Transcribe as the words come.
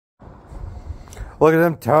Look at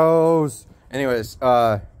them toes. Anyways,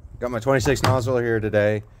 got my 26 nosler here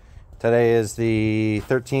today. Today is the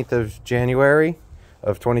 13th of January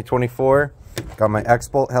of 2024. Got my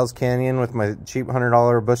X-Bolt Hell's Canyon with my cheap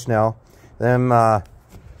 $100 Bushnell. Them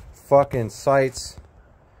fucking sights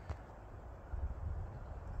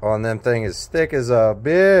on them thing is thick as a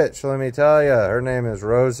bitch, let me tell you. Her name is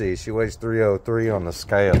Rosie. She weighs 303 on the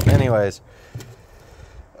scale. Anyways,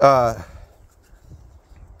 26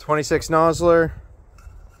 nosler,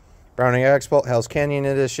 Browning X-Bolt Hell's Canyon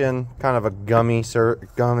edition. Kind of a gummy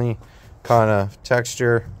kind of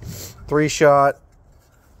texture. 3-shot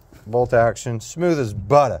bolt action, smooth as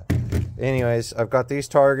butter. Anyways, I've got these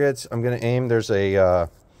targets. I'm gonna aim. There's a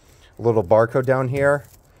little barcode down here.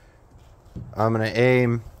 I'm gonna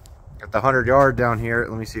aim at the 100-yard down here.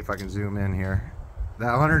 Let me see if I can zoom in here.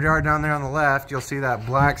 That 100-yard down there on the left, you'll see that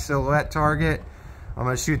black silhouette target. I'm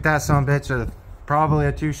gonna shoot that son of a bitch at probably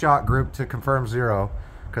a 2-shot group to confirm 0,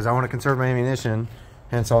 because I want to conserve my ammunition.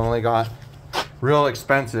 Hence, I only got real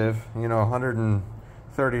expensive, you know,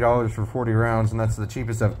 $130 for 40 rounds, and that's the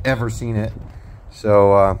cheapest I've ever seen it.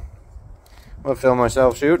 So I'm gonna film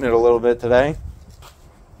myself shooting it a little bit today.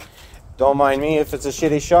 Don't mind me if it's a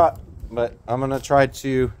shitty shot, but I'm gonna try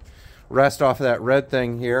to rest off of that red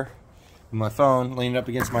thing here. My phone leaned up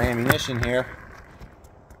against my ammunition here.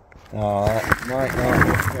 Oh, that might not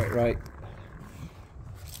look quite right.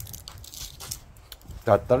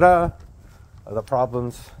 The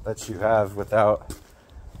problems that you have without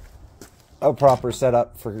a proper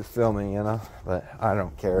setup for filming, you know. But I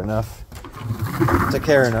don't care enough to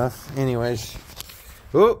care enough. Anyways,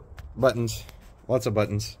 ooh, buttons, lots of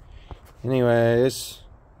buttons. Anyways,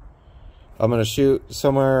 I'm gonna shoot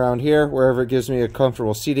somewhere around here, wherever it gives me a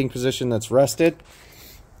comfortable seating position that's rested,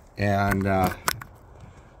 and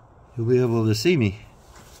you'll be able to see me,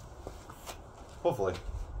 hopefully.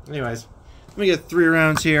 Anyways, let me get 3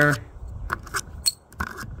 rounds here.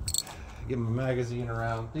 Give my magazine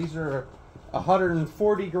around. These are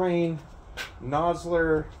 140 grain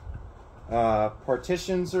nosler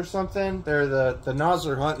partitions or something. They're the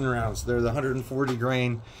nosler hunting rounds. They're the 140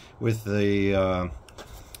 grain with the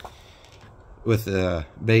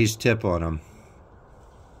beige tip on them.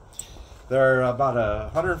 They're about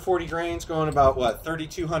 140 grains, going about what,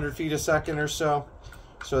 3,200 feet a second or so.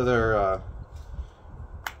 So they're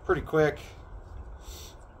pretty quick.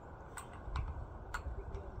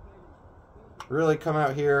 Really come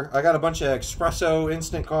out here. I got a bunch of espresso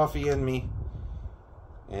instant coffee in me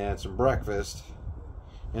and some breakfast,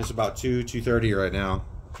 and it's about 2:30 right now.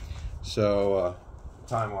 So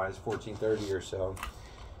time wise 14:30 or so.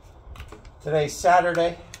 Today's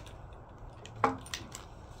Saturday.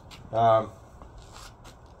 We're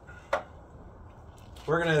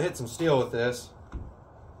gonna hit some steel with this.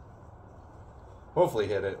 Hopefully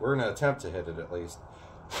hit it. We're gonna attempt to hit it at least.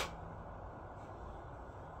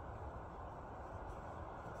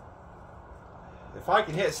 If I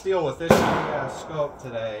can hit steel with this scope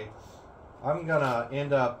today, I'm gonna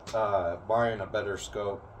end up buying a better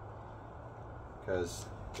scope. Because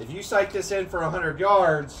if you sight this in for 100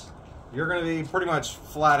 yards, you're gonna be pretty much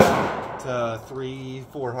flat out to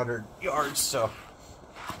 300-400 yards. So,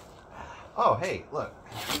 oh hey, look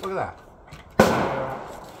at that.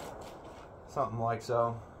 Something like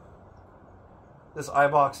so. This eye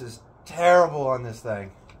box is terrible on this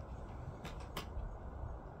thing.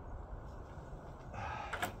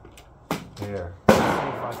 Here, let's see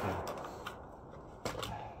if I can.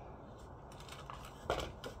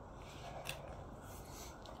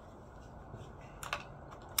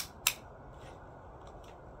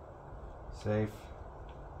 Safe.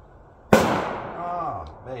 Oh,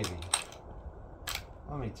 baby.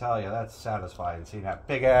 Let me tell you, that's satisfying seeing that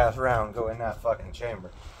big ass round go in that fucking chamber.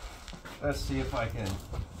 Let's see if I can.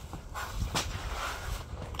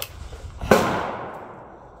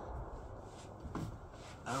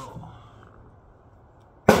 Oh.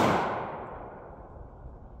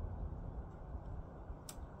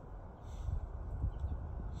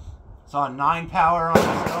 It's on 9 power on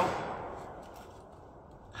the scope.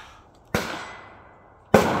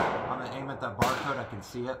 I'm gonna aim at that barcode. I can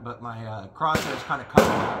see it, but my crosshair is kind of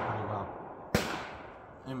covering that pretty well.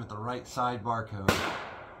 Aim at the right side barcode.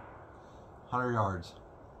 100 yards.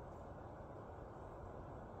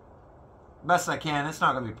 Best I can. It's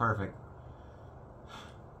not gonna be perfect.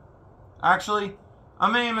 Actually,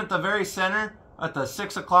 I'm gonna aim at the very center, at the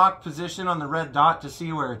 6 o'clock position on the red dot, to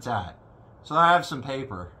see where it's at. So I have some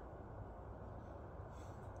paper.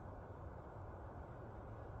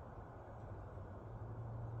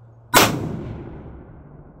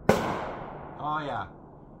 Oh yeah,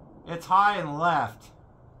 it's high and left.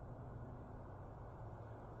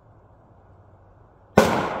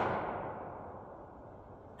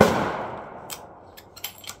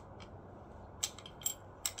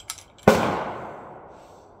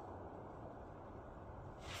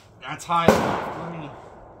 that's high enough. Let me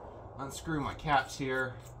unscrew my caps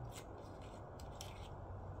here.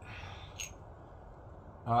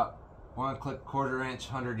 1 click, 1/4 inch,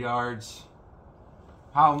 100 yards.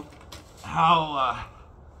 How high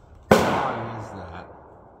is that?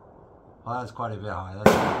 Well, that's quite a bit high.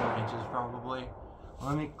 That's 4 inches probably.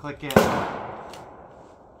 Let me click it.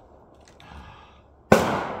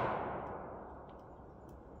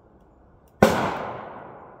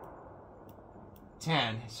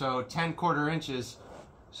 10. So 10 1/4 inches.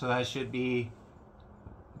 So that should be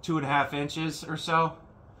 2.5 inches or so.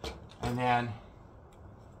 And then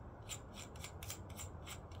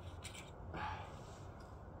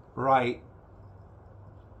right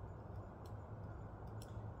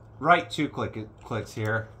 2 clicks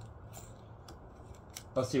here.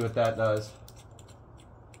 Let's see what that does.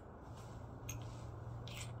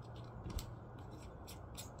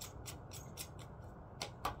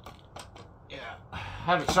 Yeah, I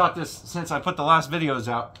haven't shot this since I put the last videos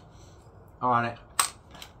out on it,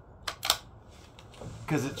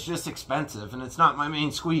 because it's just expensive and it's not my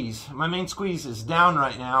main squeeze. My main squeeze is down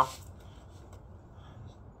right now.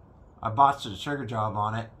 I botched a trigger job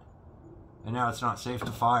on it, and now it's not safe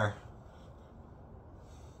to fire.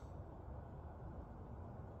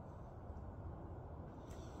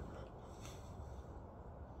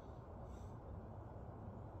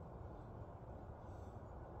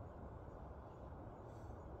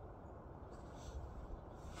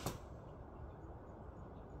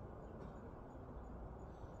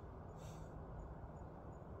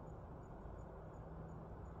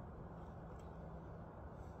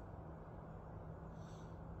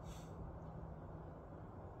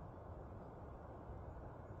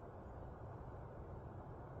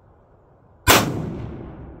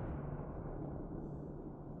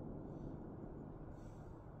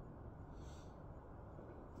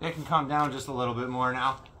 It can come down just a little bit more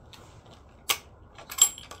now.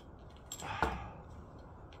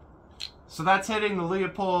 So that's hitting the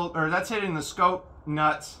Leopold, or that's hitting the scope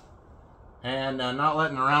nuts and not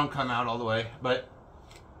letting the round come out all the way. But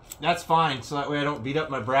that's fine, so that way I don't beat up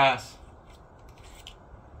my brass.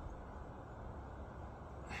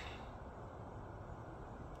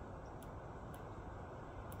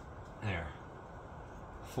 There.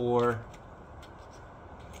 4.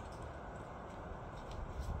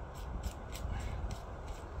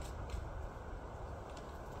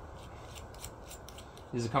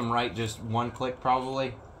 These will come right just 1 click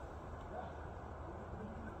probably.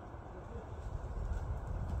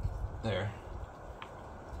 There.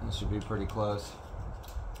 This should be pretty close.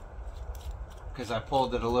 Because I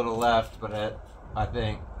pulled it a little left, but I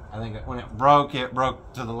think when it broke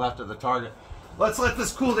to the left of the target. Let's let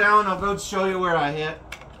this cool down. I'll go show you where I hit.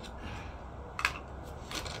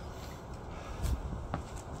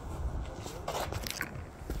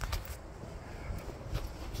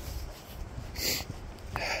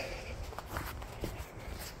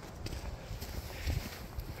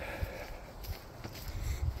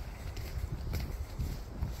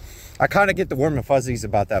 I kind of get the warm and fuzzies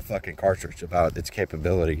about that fucking cartridge, about its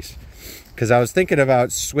capabilities. Because I was thinking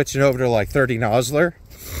about switching over to like 30 nosler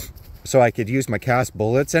so I could use my cast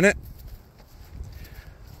bullets in it.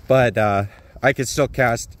 But I could still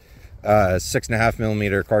cast 6.5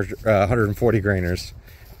 millimeter 140 grainers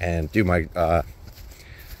and do my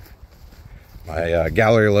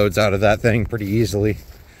gallery loads out of that thing pretty easily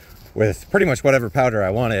with pretty much whatever powder I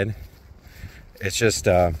wanted. It's just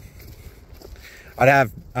I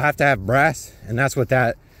have to have brass, and that's what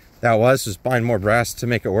that was buying more brass to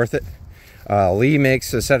make it worth it. Lee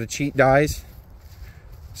makes a set of cheat dies,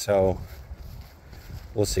 so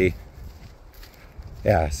we'll see.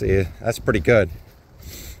 Yeah, see, that's pretty good.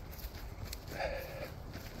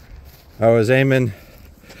 I was aiming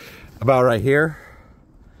about right here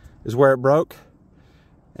is where it broke,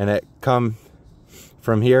 and it come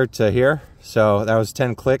from here to here, so that was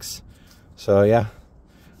 10 clicks. So yeah,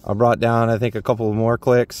 I brought down, I think, a couple more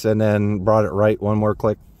clicks and then brought it right 1 more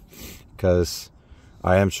click, because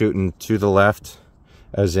I am shooting to the left,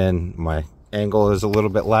 as in my angle is a little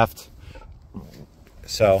bit left.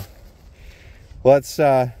 So let's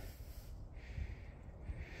and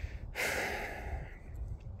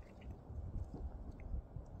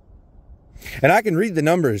I can read the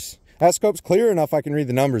numbers. That scope's clear enough I can read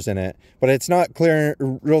the numbers in it, but it's not clear,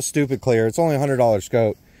 real stupid clear. It's only a $100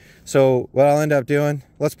 scope. So what I'll end up doing,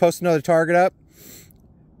 let's post another target up,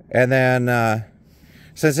 and then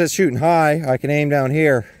since it's shooting high, I can aim down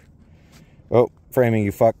here. Oh, framing,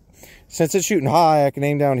 you fuck. Since it's shooting high, I can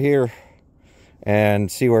aim down here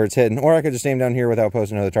and see where it's hitting, or I could just aim down here without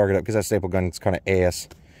posting another target up, because that staple gun is kind of ass.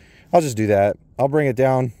 I'll just do that. I'll bring it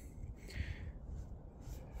down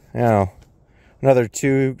you know, another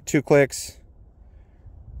two clicks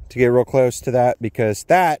to get real close to that, because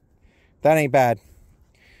that ain't bad.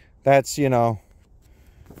 That's, you know,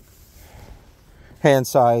 hand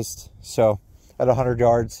sized, so at 100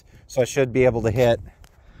 yards. So I should be able to hit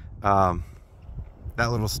that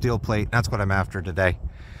little steel plate. That's what I'm after today.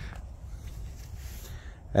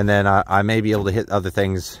 And then I may be able to hit other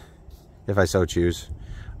things if I so choose.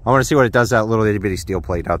 I want to see what it does, that little itty bitty steel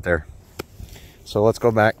plate out there. So let's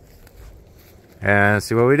go back and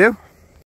see what we do.